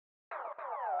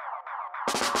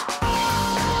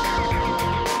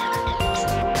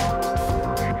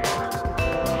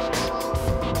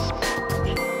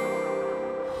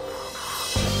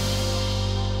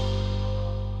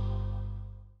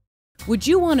Would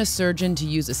you want a surgeon to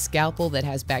use a scalpel that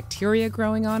has bacteria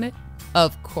growing on it?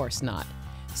 Of course not.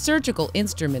 Surgical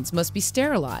instruments must be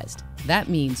sterilized. That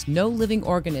means no living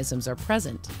organisms are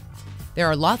present. There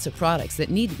are lots of products that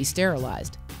need to be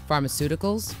sterilized: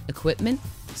 pharmaceuticals, equipment,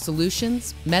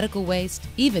 solutions, medical waste,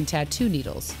 even tattoo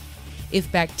needles.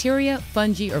 If bacteria,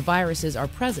 fungi, or viruses are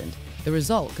present, the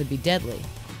result could be deadly.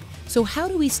 So how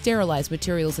do we sterilize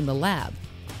materials in the lab?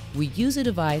 We use a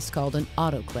device called an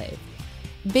autoclave.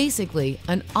 Basically,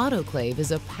 an autoclave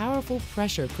is a powerful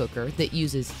pressure cooker that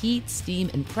uses heat, steam,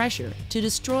 and pressure to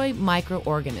destroy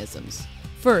microorganisms.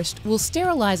 First, we'll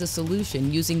sterilize a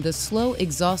solution using the slow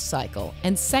exhaust cycle,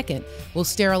 and second, we'll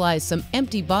sterilize some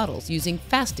empty bottles using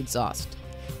fast exhaust.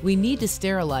 We need to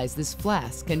sterilize this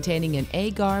flask containing an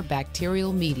agar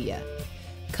bacterial media.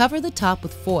 Cover the top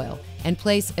with foil and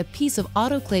place a piece of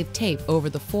autoclave tape over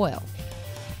the foil.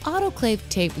 Autoclave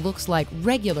tape looks like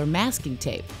regular masking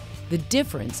tape. The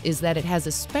difference is that it has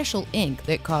a special ink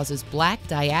that causes black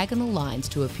diagonal lines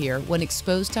to appear when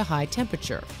exposed to high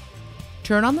temperature.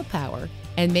 Turn on the power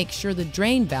and make sure the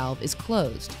drain valve is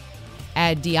closed.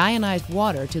 Add deionized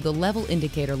water to the level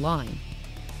indicator line.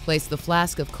 Place the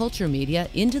flask of culture media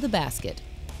into the basket.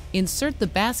 Insert the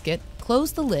basket,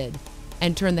 close the lid,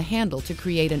 and turn the handle to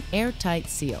create an airtight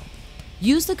seal.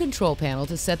 Use the control panel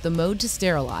to set the mode to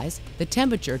sterilize, the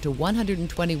temperature to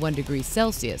 121 degrees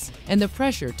Celsius, and the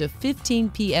pressure to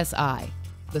 15 psi.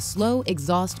 The slow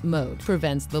exhaust mode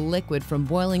prevents the liquid from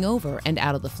boiling over and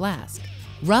out of the flask.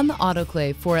 Run the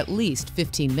autoclave for at least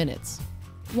 15 minutes.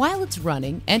 While it's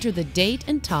running, enter the date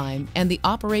and time and the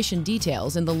operation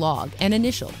details in the log and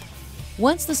initial.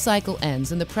 Once the cycle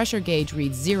ends and the pressure gauge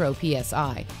reads 0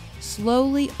 psi,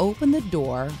 slowly open the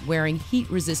door wearing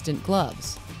heat-resistant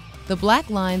gloves. The black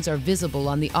lines are visible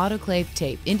on the autoclave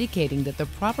tape, indicating that the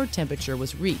proper temperature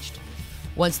was reached.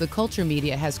 Once the culture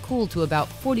media has cooled to about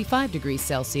 45 degrees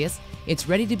Celsius, it's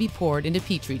ready to be poured into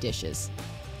Petri dishes.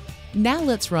 Now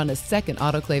let's run a second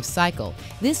autoclave cycle,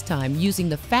 this time using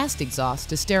the fast exhaust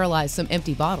to sterilize some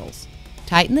empty bottles.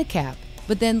 Tighten the cap,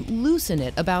 but then loosen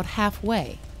it about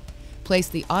halfway. Place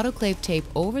the autoclave tape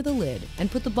over the lid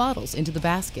and put the bottles into the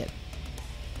basket.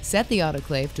 Set the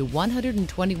autoclave to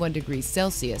 121 degrees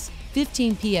Celsius,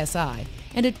 15 psi,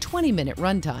 and a 20-minute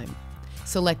runtime.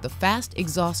 Select the fast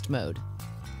exhaust mode.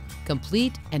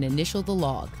 Complete and initial the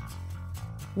log.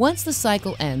 Once the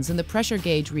cycle ends and the pressure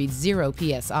gauge reads 0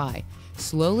 psi,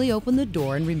 slowly open the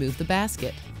door and remove the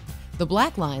basket. The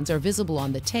black lines are visible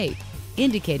on the tape,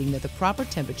 indicating that the proper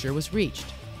temperature was reached.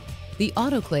 The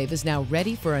autoclave is now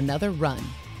ready for another run.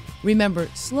 Remember,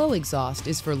 slow exhaust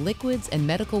is for liquids and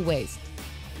medical waste.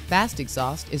 Fast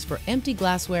exhaust is for empty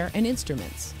glassware and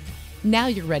instruments. Now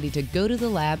you're ready to go to the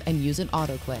lab and use an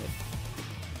autoclave.